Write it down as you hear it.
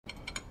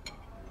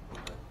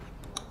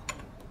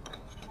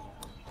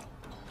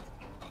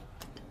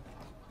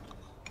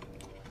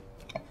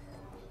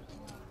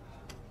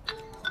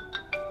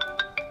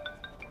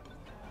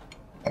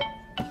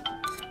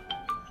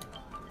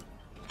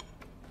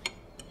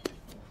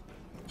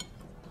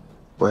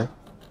喂，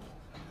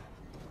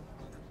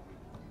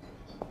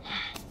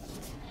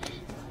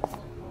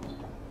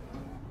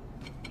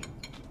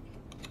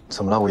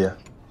怎么了，吴言？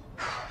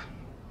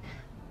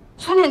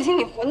孙念青，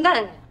你混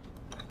蛋！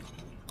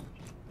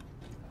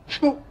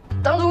你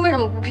当初为什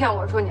么不骗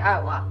我说你爱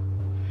我？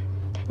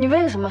你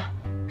为什么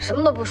什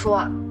么都不说？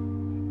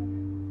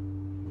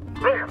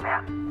为什么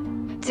呀？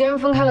既然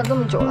分开了这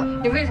么久了，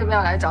你为什么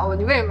要来找我？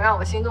你为什么让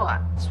我心动啊？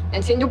孙念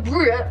青，你就不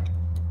是人！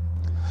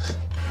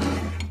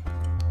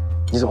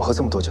你怎么喝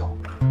这么多酒？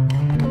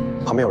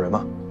旁边有人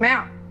吗？没有。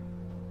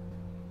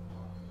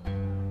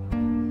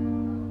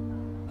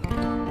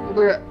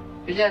不是，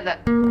许健在。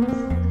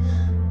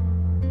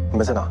你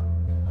们在哪？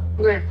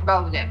为什么不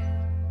告诉你？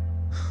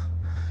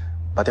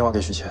把电话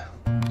给许谦。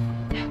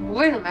我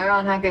为什么要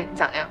让他给你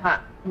讲电话？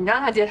你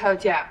让他接他就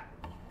接。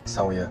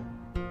三无言，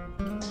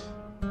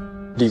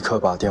立刻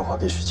把电话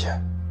给许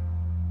谦，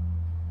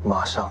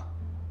马上。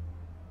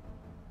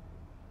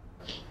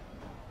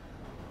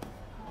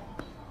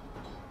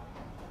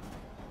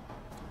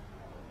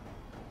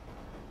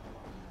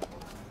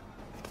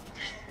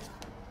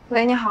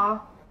喂，你好，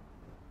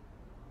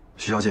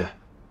许小姐，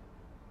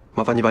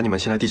麻烦你把你们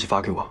现在地址发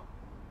给我。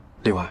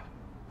另外，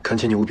恳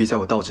请你务必在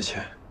我到之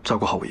前照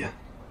顾好无言。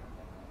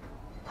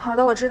好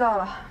的，我知道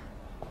了。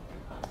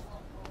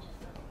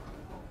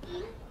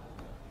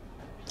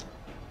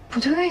不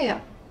对呀，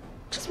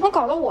这怎么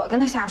搞得我跟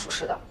他下属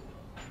似的？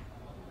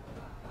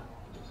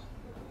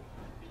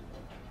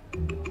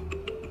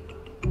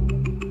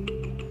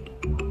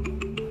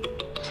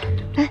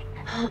哎，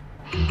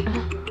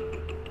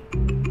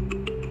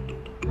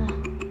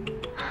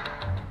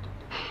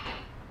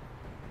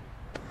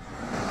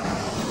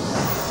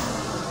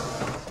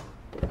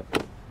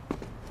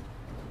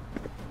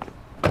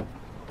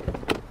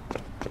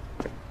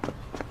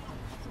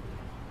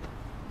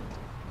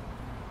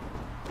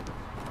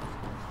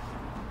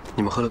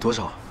你们喝了多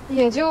少？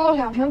也就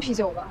2瓶啤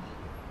酒吧。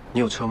你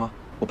有车吗？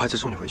我派车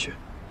送你回去。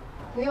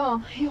不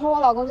用，一会儿我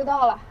老公就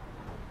到了。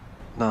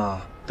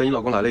那等你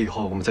老公来了以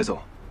后，我们再走。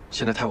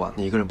现在太晚，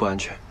你一个人不安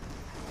全。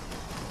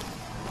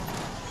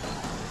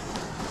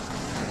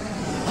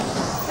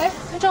哎，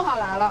他正好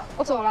来了，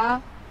我走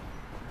了。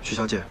徐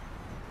小姐，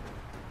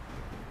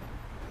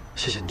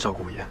谢谢你照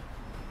顾无言。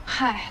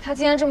嗨，他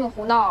今天这么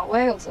胡闹，我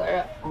也有责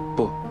任。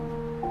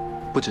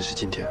不只是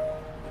今天，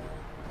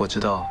我知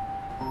道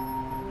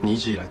你一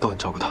直以来都很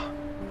照顾他，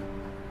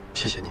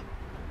谢谢你。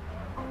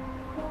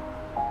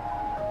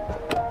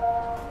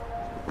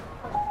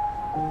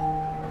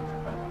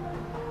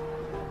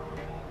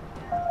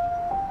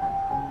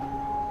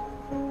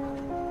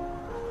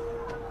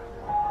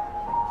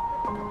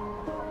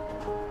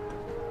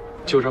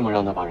就这么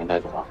让他把人带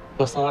走了？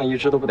那桑阿姨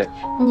知道不得？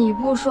你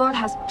不说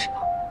他怎么知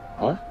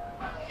道？啊？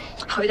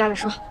回家再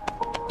说。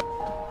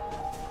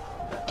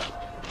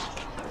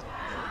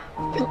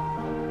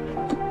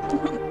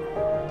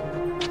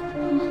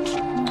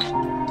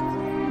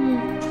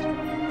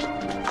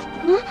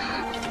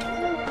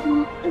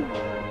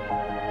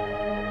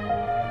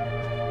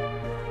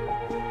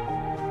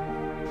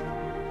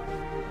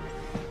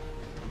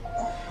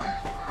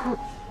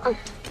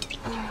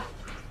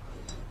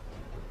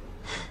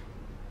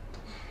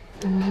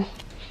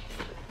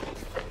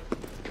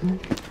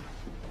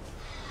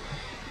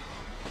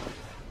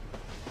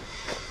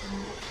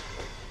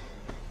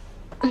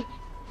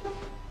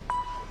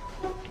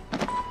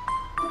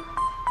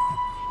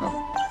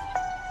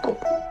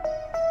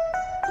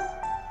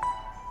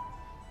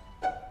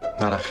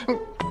拿来。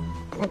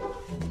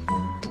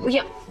不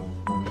要。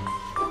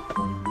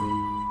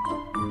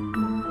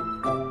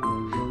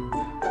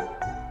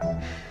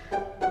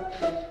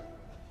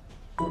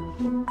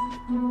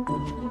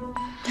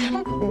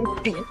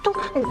别动！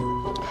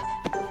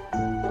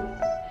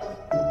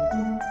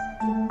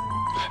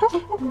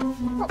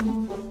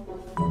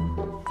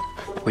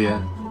无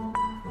言，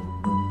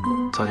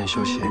早点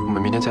休息，我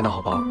们明天再闹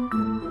好不好？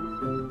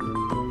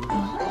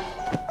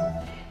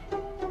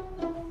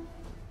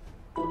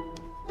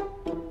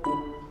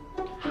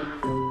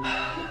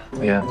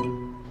无言，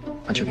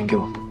把酒瓶给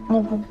我。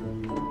我不。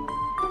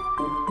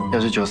要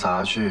是酒洒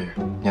下去，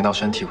粘到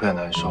身体会很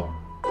难受。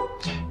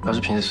要是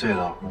瓶子碎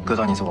了，割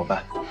到你怎么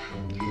办？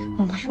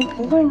我是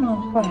不会那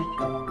么坏。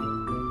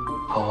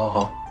好，好，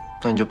好，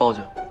那你就抱着。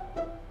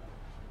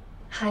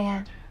好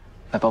呀。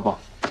来抱抱。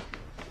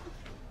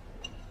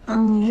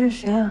你是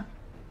谁啊？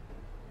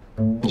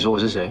你说我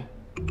是谁？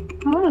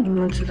我怎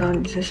么知道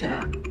你是谁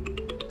啊？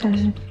但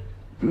是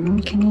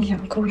你肯定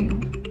想勾引我。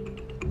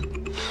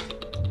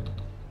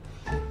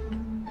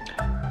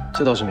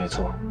这倒是没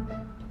错。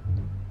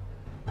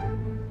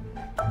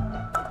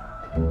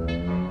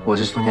我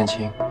是孙念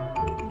青。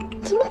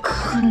怎么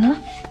可能？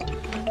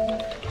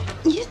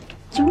你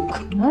怎么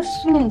可能是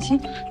孙念青？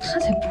他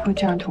才不会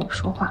这样对我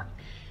说话，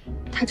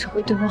他只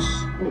会对我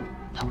好。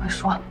他会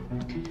说：“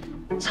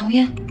桑无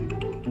言，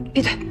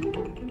闭嘴！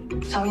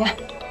桑无言，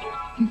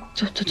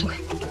走开！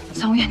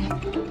桑无言，你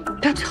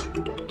不要吵！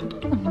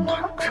你哪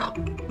儿吵？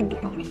我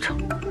又没吵。”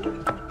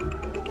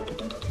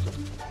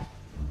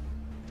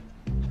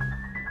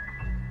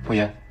无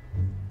言，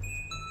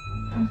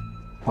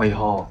我以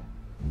后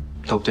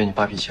都不对你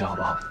发脾气了，好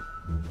不好？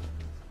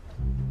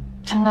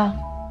真的。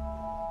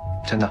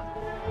真的。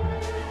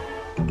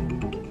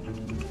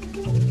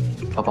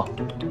抱抱。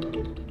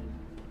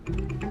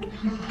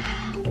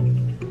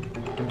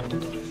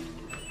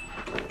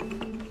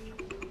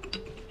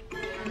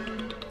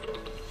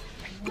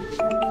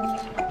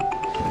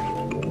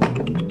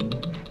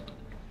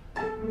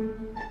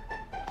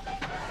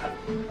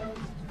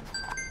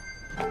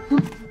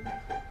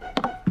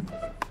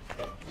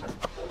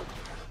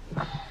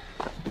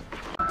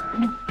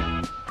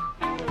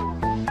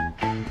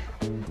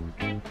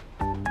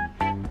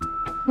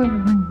为什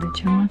么你的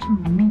睫毛这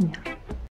么密啊？